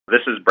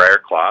This is Briar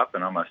Klopp,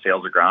 and I'm a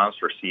sales agronomist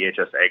for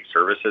CHS Ag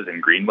Services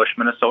in Greenbush,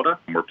 Minnesota.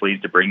 And we're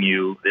pleased to bring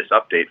you this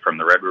update from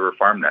the Red River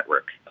Farm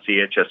Network.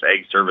 CHS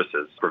Ag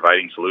Services,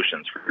 providing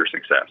solutions for your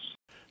success.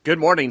 Good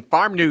morning.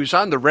 Farm news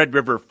on the Red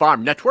River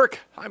Farm Network.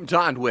 I'm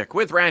Don Wick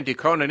with Randy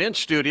Cronin in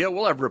studio.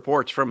 We'll have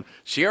reports from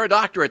Sierra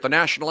Doctor at the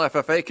National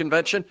FFA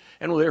Convention,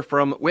 and we'll hear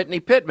from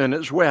Whitney Pittman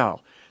as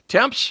well.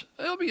 Temps,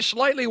 it'll be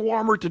slightly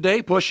warmer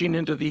today, pushing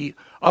into the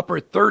upper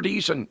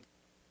 30s and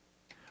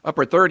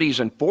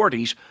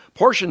 40s.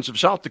 Portions of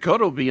South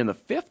Dakota will be in the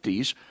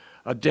 50s.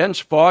 A dense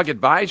fog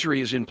advisory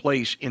is in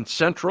place in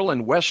central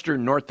and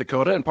western North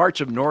Dakota and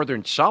parts of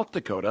northern South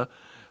Dakota.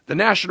 The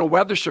National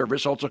Weather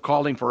Service also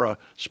calling for a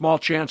small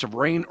chance of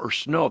rain or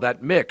snow,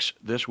 that mix,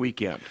 this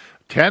weekend.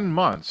 10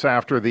 months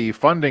after the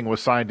funding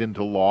was signed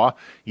into law,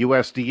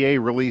 USDA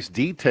released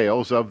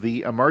details of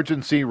the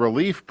Emergency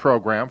Relief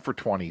Program for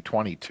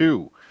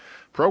 2022.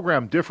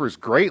 Program differs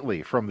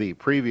greatly from the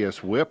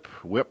previous WIP,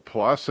 WIP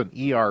Plus, and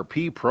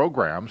ERP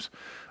programs.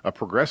 A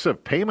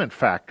progressive payment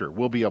factor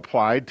will be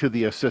applied to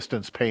the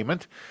assistance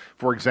payment.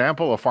 For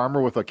example, a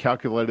farmer with a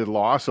calculated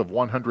loss of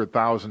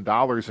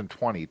 $100,000 in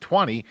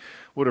 2020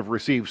 would have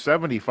received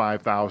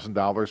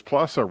 $75,000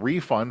 plus a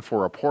refund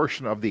for a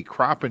portion of the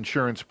crop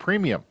insurance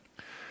premium.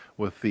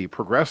 With the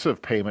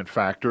progressive payment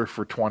factor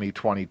for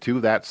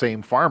 2022, that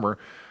same farmer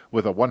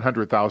with a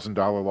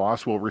 $100,000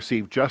 loss will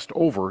receive just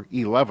over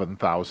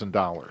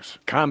 $11,000.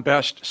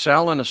 Combest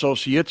Sell and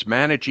Associates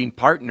managing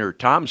partner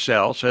Tom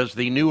Sell says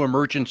the new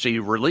emergency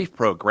relief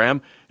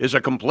program is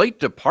a complete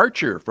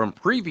departure from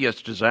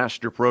previous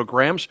disaster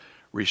programs,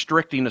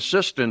 restricting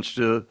assistance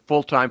to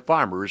full-time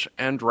farmers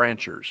and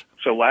ranchers.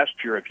 So last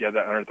year, if you had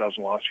that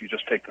 100,000 loss, you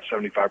just take the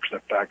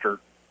 75% factor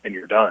and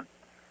you're done.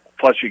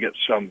 Plus, you get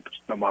some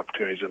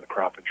opportunities in the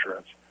crop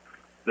insurance.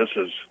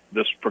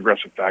 This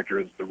progressive factor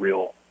is the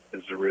real.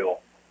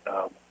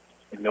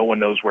 No one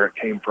knows where it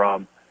came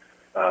from.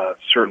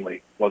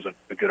 Certainly wasn't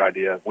a good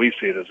idea. We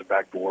see it as a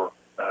backdoor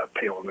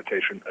pay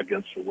limitation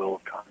against the will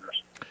of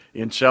Congress.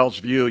 In Sell's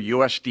view,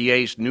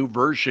 USDA's new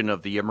version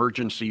of the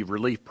emergency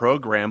relief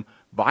program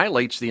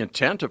violates the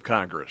intent of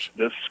Congress.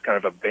 This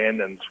kind of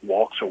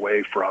walks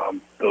away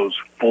from those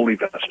fully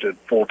vested,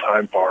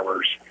 full-time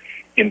farmers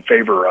in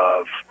favor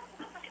of,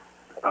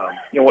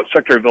 what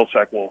Secretary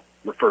Vilsack will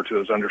refer to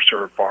as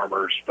underserved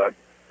farmers, but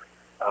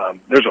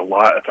there's a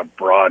lot. It's a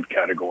broad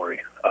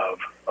category of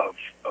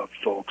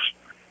folks,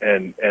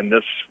 and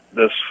this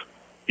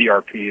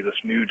ERP,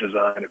 this new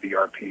design of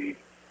ERP,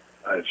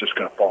 is just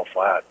going to fall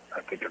flat,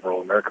 I think, in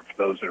rural America for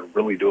those that are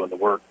really doing the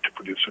work to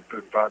produce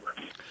food and fiber.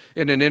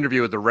 In an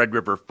interview with the Red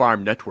River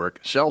Farm Network,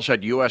 Sell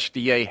said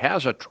USDA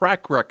has a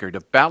track record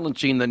of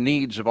balancing the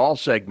needs of all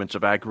segments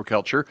of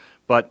agriculture,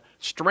 but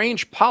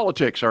strange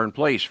politics are in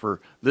place for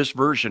this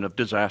version of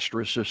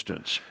disaster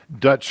assistance.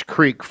 Dutch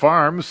Creek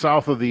Farms,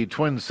 south of the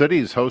Twin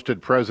Cities,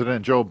 hosted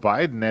President Joe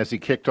Biden as he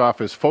kicked off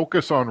his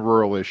focus on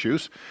rural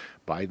issues.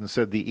 Biden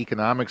said the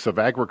economics of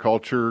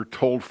agriculture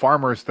told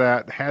farmers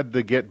that had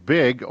to get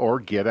big or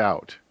get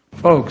out.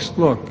 Folks,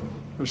 look,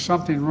 there's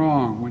something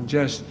wrong when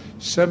just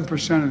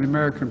 7% of the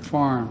American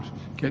farms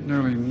get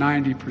nearly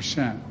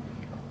 90%.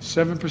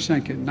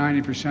 7% get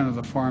 90% of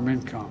the farm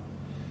income.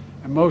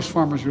 And most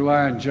farmers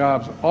rely on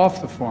jobs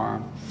off the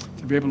farm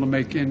to be able to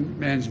make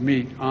ends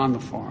meet on the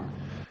farm.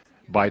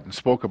 Biden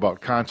spoke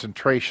about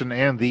concentration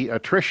and the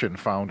attrition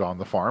found on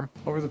the farm.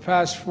 Over the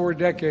past 4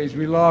 decades,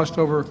 we lost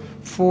over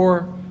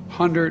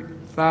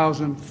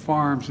 400,000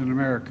 farms in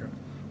America.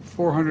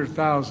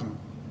 400,000.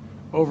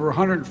 Over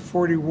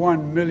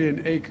 141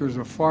 million acres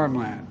of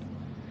farmland.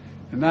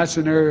 And that's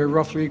an area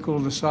roughly equal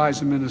to the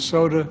size of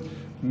Minnesota,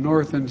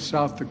 North and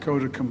South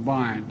Dakota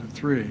combined, the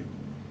three.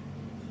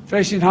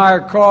 Facing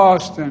higher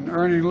costs and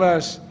earning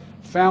less,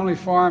 family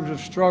farms have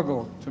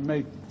struggled to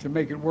make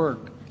it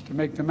work, to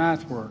make the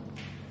math work.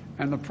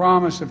 And the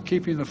promise of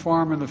keeping the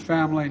farm and the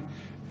family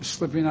is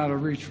slipping out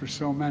of reach for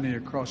so many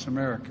across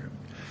America.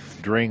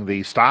 During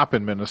the stop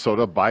in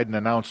Minnesota, Biden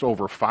announced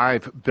over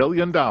 $5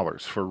 billion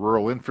for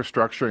rural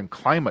infrastructure and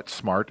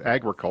climate-smart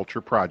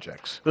agriculture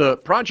projects. The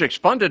projects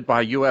funded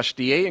by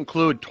USDA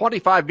include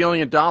 $25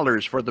 million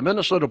for the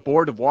Minnesota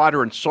Board of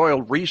Water and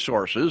Soil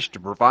Resources to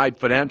provide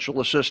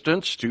financial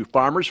assistance to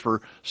farmers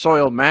for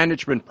soil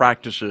management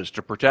practices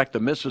to protect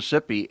the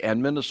Mississippi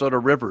and Minnesota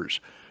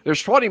rivers.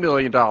 There's $20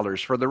 million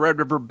for the Red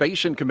River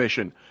Basin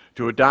Commission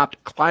to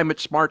adopt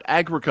climate-smart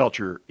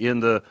agriculture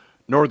in the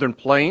Northern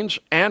Plains,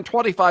 and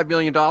 $25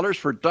 million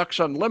for Ducks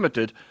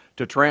Unlimited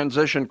to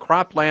transition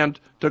cropland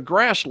to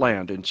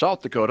grassland in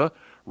South Dakota.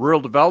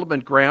 Rural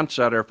development grants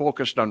that are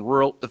focused on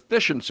rural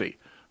efficiency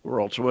were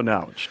also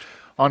announced.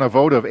 On a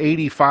vote of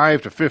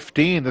 85 to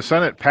 15, the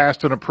Senate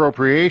passed an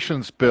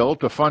appropriations bill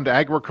to fund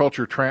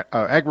agriculture,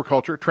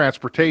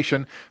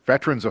 transportation,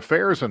 veterans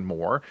affairs, and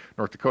more.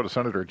 North Dakota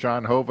Senator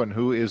John Hoeven,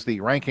 who is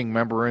the ranking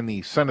member in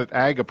the Senate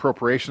Ag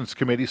Appropriations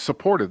Committee,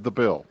 supported the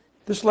bill.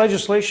 This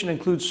legislation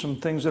includes some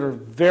things that are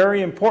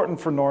very important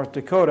for North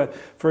Dakota.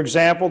 For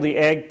example, the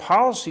Ag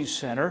Policy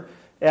Center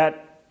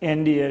at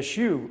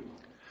NDSU.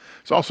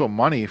 There's also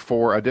money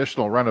for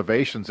additional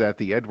renovations at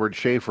the Edward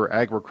Schaefer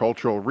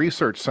Agricultural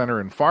Research Center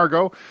in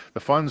Fargo. The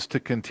funds to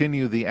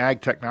continue the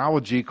Ag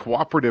Technology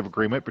Cooperative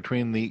Agreement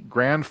between the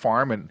Grand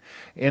Farm and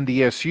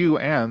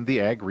NDSU and the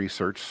Ag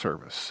Research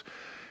Service.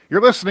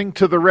 You're listening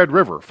to the Red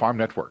River Farm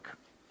Network.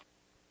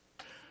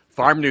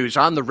 Farm news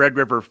on the Red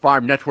River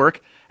Farm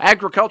Network.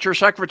 Agriculture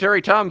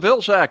Secretary Tom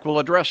Vilsack will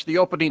address the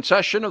opening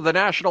session of the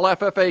National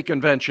FFA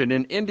Convention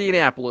in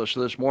Indianapolis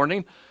this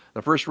morning.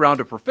 The first round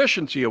of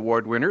Proficiency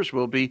Award winners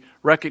will be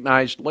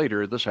recognized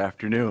later this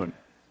afternoon.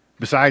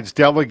 Besides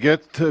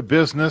delegate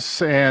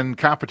business and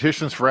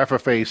competitions for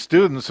FFA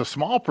students, a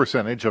small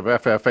percentage of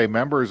FFA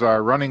members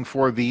are running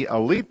for the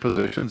elite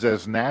positions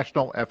as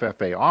national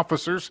FFA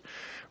officers.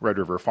 Red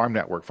River Farm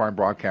Network farm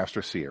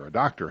broadcaster Sierra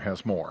Doctor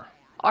has more.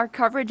 Our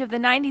coverage of the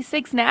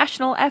 96th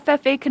National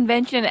FFA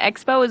Convention and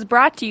Expo is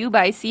brought to you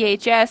by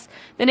CHS,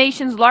 the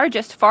nation's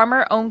largest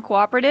farmer-owned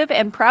cooperative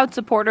and proud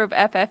supporter of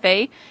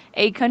FFA,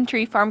 Ag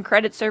Country Farm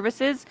Credit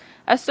Services,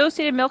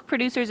 Associated Milk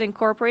Producers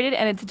Incorporated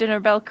and its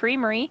Dinner Bell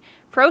Creamery,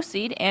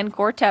 Proceed, and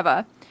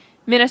Corteva.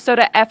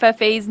 Minnesota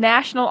FFA's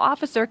national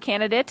officer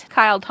candidate,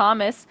 Kyle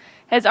Thomas,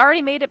 has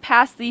already made it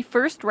past the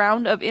first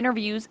round of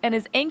interviews and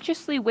is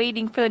anxiously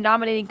waiting for the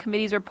nominating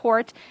committee's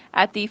report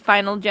at the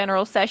final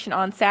general session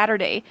on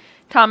Saturday.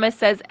 Thomas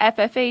says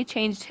FFA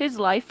changed his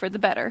life for the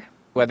better.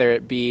 Whether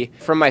it be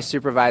from my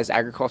supervised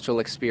agricultural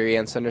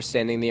experience,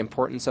 understanding the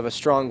importance of a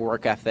strong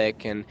work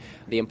ethic and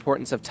the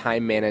importance of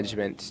time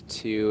management,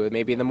 to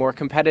maybe the more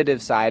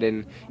competitive side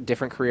and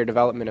different career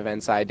development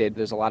events I did.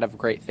 There's a lot of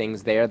great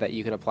things there that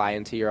you can apply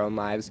into your own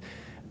lives.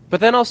 But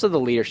then also the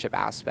leadership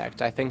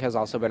aspect, I think, has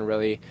also been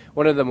really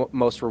one of the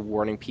most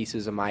rewarding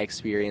pieces of my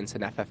experience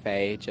in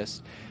FFA,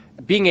 just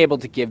being able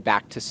to give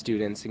back to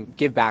students and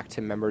give back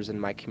to members in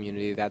my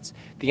community. That's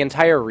the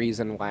entire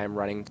reason why I'm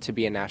running to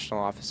be a national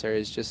officer,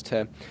 is just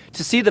to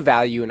see the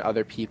value in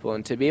other people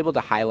and to be able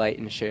to highlight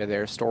and share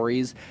their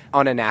stories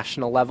on a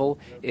national level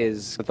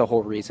is the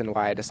whole reason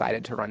why I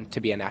decided to run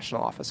to be a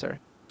national officer.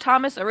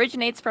 Thomas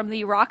originates from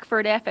the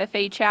Rockford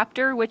FFA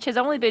chapter, which has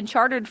only been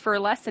chartered for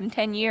less than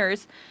 10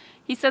 years.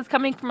 He says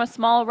coming from a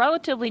small,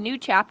 relatively new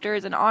chapter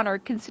is an honor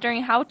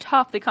considering how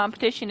tough the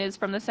competition is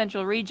from the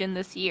Central Region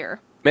this year.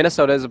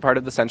 Minnesota is a part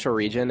of the Central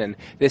Region, and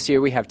this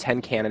year we have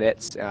 10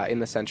 candidates in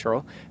the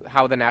Central.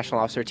 How the national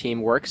officer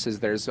team works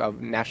is there's a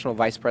national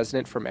vice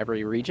president from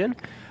every region,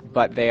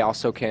 but they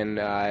also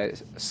can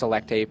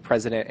select a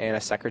president and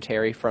a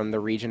secretary from the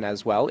region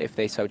as well if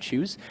they so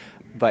choose.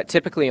 But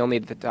typically only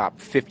the top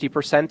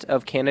 50%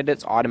 of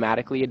candidates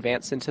automatically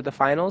advance into the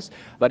finals.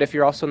 But if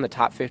you're also in the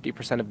top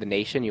 50% of the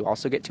nation, you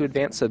also get to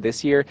advance. So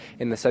this year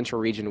in the Central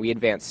Region, we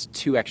advanced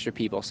 2 extra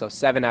people. So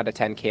 7 out of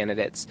 10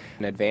 candidates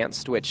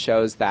advanced, which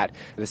shows that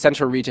the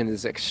Central Region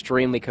is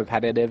extremely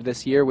competitive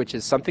this year, which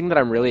is something that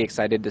I'm really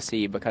excited to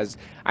see because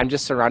I'm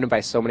just surrounded by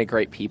so many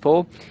great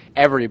people.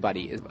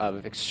 Everybody is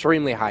of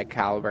extremely high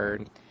caliber.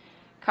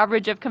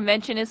 Coverage of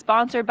convention is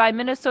sponsored by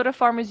Minnesota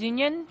Farmers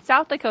Union,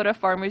 South Dakota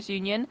Farmers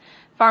Union,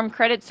 Farm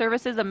Credit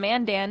Services of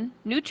Mandan,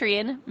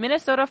 Nutrien,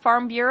 Minnesota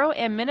Farm Bureau,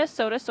 and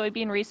Minnesota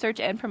Soybean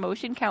Research and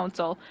Promotion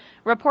Council.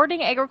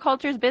 Reporting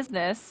agriculture's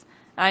business,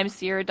 I'm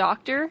Sierra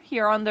Doctor,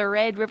 here on the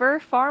Red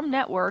River Farm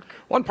Network.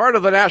 One part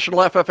of the National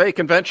FFA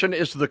Convention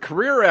is the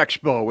Career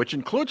Expo, which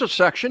includes a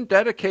section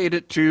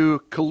dedicated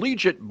to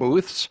collegiate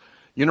booths.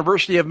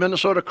 University of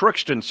Minnesota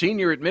Crookston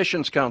Senior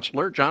Admissions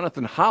Counselor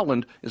Jonathan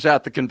Holland is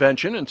at the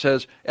convention and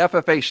says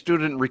FFA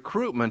student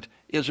recruitment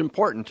is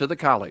important to the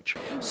college.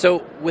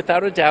 So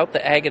without a doubt,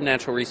 the Ag and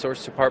Natural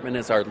Resource Department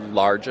is our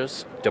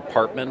largest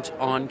department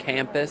on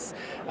campus.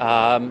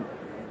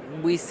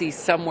 We see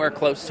somewhere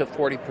close to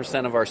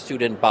 40% of our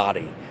student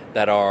body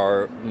that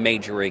are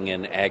majoring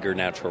in ag or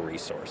natural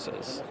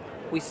resources.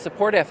 We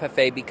support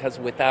FFA because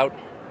without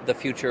the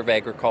future of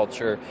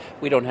agriculture,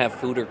 we don't have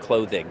food or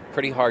clothing.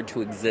 Pretty hard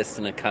to exist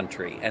in a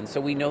country. And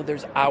so we know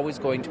there's always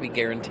going to be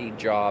guaranteed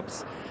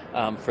jobs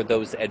for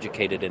those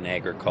educated in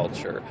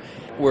agriculture.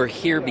 We're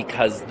here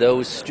because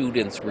those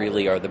students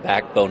really are the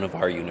backbone of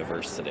our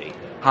university.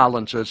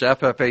 Holland says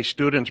FFA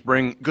students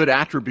bring good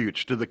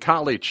attributes to the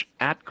college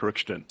at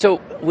Crookston. So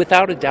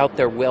without a doubt,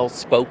 they're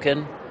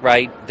well-spoken,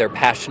 right? They're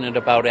passionate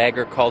about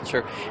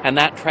agriculture, and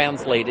that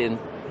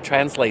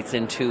translates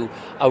into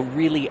a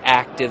really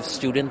active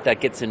student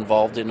that gets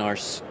involved in our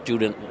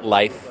student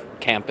life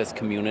campus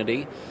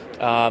community.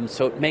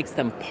 So it makes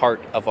them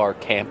part of our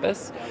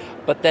campus.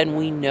 But then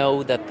we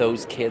know that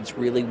those kids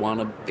really want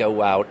to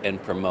go out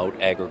and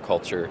promote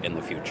agriculture in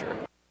the future.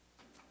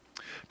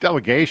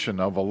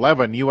 Delegation of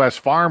 11 U.S.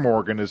 farm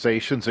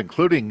organizations,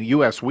 including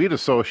U.S. Wheat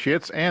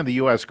Associates and the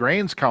U.S.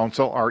 Grains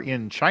Council, are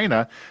in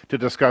China to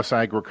discuss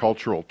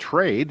agricultural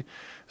trade.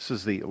 This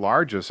is the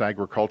largest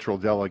agricultural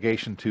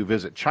delegation to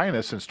visit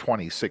China since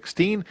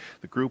 2016.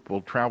 The group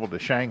will travel to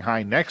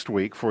Shanghai next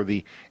week for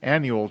the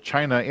annual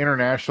China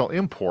International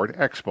Import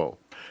Expo.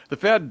 The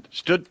Fed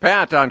stood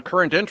pat on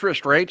current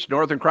interest rates.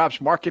 Northern Crops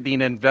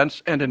Marketing and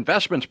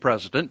Investments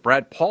President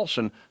Brad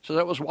Paulson said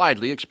that was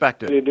widely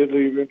expected. They did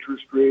leave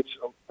interest rates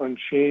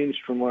unchanged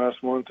from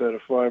last month at a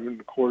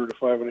 5.25% to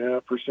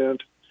 5.5%.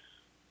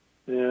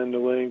 and the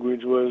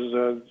language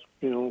was,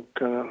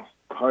 kind of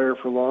higher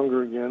for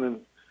longer again, and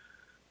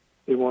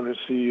they want to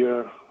see,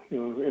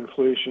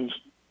 inflation's,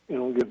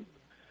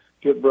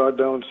 get brought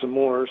down some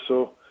more.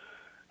 So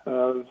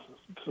that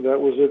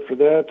was it for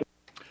that.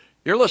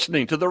 You're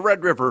listening to the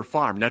Red River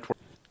Farm Network.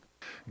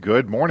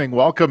 Good morning.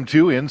 Welcome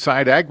to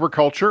Inside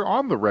Agriculture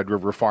on the Red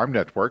River Farm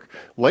Network.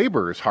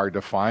 Labor is hard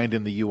to find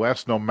in the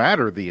U.S. no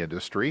matter the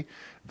industry.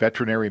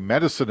 Veterinary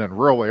medicine in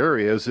rural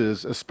areas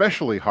is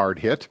especially hard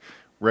hit.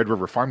 Red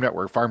River Farm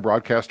Network farm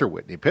broadcaster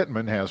Whitney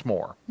Pittman has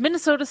more.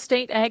 Minnesota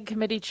State Ag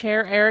Committee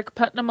Chair Eric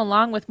Putnam,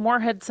 along with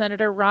Moorhead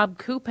Senator Rob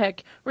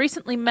Kupek,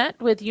 recently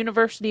met with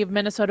University of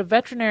Minnesota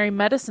veterinary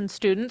medicine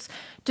students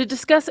to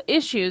discuss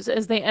issues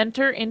as they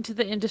enter into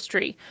the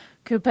industry.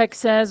 Kupek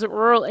says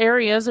rural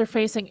areas are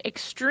facing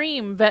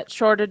extreme vet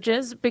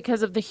shortages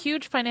because of the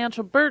huge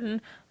financial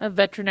burden of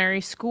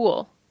veterinary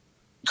school.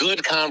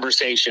 Good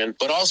conversation,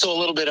 but also a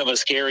little bit of a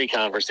scary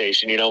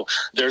conversation.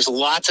 There's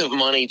lots of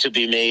money to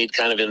be made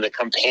kind of in the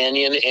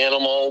companion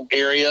animal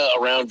area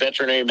around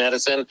veterinary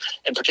medicine,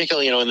 and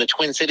particularly, in the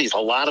Twin Cities, a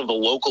lot of the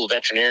local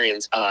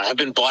veterinarians have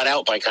been bought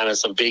out by kind of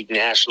some big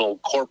national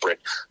corporate.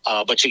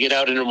 But you get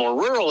out into more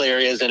rural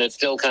areas and it's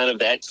still kind of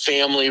that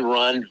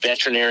family-run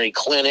veterinary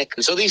clinic.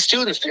 And so these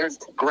students, they're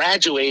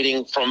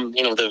graduating from,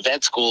 the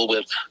vet school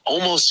with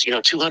almost,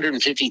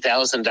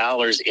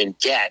 $250,000 in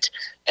debt,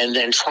 and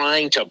then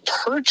trying to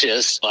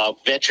purchase a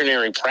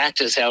veterinary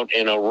practice out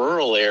in a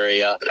rural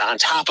area on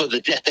top of the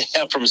debt they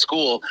have from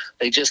school.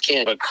 They just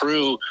can't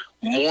accrue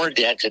more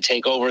debt to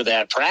take over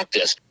that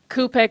practice.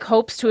 Kupek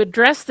hopes to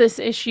address this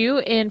issue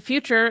in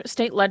future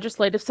state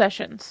legislative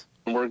sessions.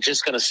 We're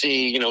just going to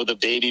see, the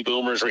baby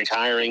boomers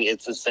retiring.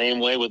 It's the same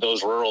way with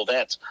those rural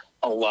vets.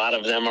 A lot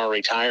of them are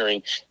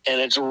retiring,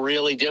 and it's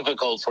really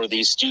difficult for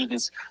these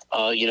students,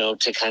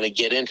 to kind of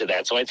get into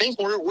that. So I think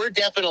we're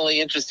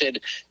definitely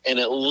interested in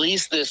at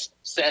least this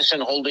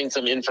session holding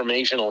some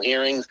informational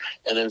hearings,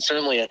 and then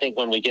certainly I think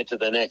when we get to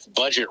the next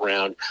budget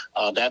round,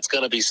 that's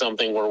going to be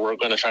something where we're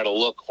going to try to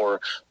look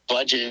for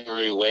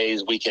budgetary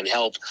ways we can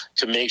help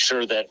to make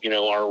sure that,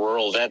 our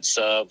rural vets,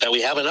 that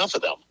we have enough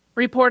of them.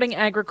 Reporting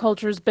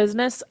agriculture's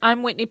business,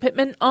 I'm Whitney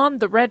Pittman on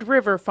the Red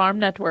River Farm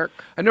Network.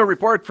 A new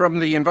report from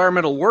the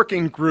Environmental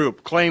Working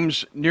Group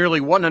claims nearly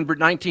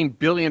 $119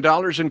 billion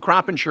in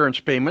crop insurance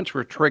payments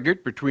were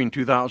triggered between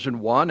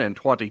 2001 and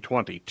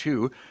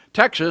 2022.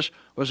 Texas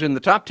was in the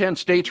top 10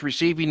 states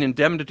receiving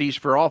indemnities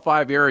for all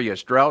 5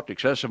 areas: drought,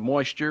 excessive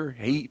moisture,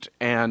 heat,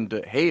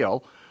 and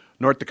hail.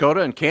 North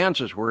Dakota and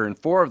Kansas were in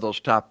 4 of those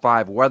top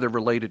 5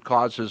 weather-related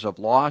causes of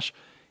loss.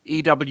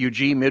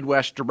 EWG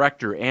Midwest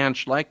Director Ann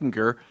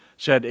Schleichinger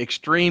said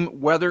extreme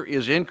weather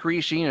is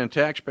increasing and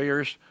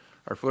taxpayers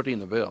are footing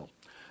the bill.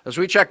 As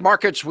we check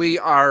markets, we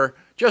are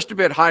just a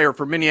bit higher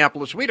for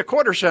Minneapolis wheat,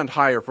 1/4 cent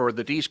higher for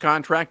the Dees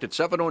contract at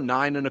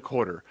 $7.09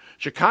 1/4.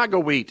 Chicago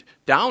wheat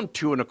down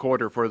 2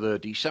 1/4 for the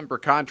December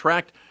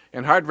contract,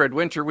 and hard red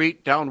winter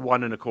wheat down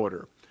 1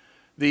 1/4.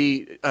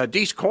 The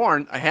Dees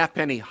corn a 1/2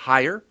 penny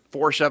higher,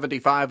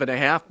 $4.75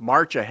 1/2.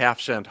 March a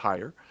 1/2 cent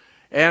higher.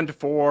 And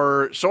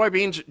for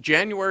soybeans,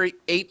 January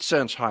 8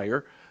 cents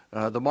higher.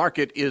 The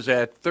market is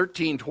at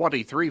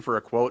 $13.23 for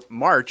a quote.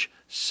 March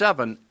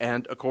 7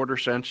 1/4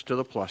 cents to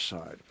the plus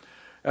side.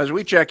 As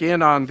we check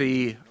in on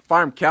the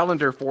farm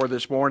calendar for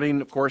this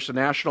morning, of course, the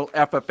National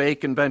FFA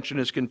Convention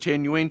is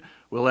continuing.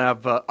 We'll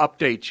have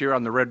updates here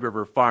on the Red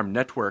River Farm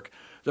Network.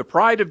 The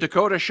Pride of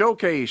Dakota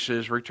Showcase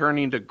is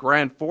returning to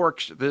Grand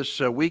Forks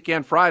this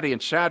weekend, Friday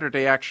and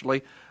Saturday,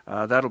 actually.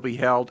 That'll be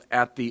held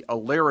at the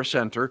Alera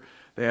Center.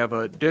 They have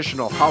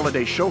additional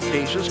holiday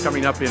showcases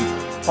coming up in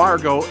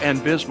Fargo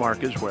and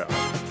Bismarck as well.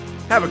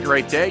 Have a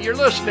great day. You're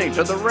listening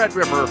to the Red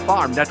River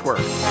Farm Network.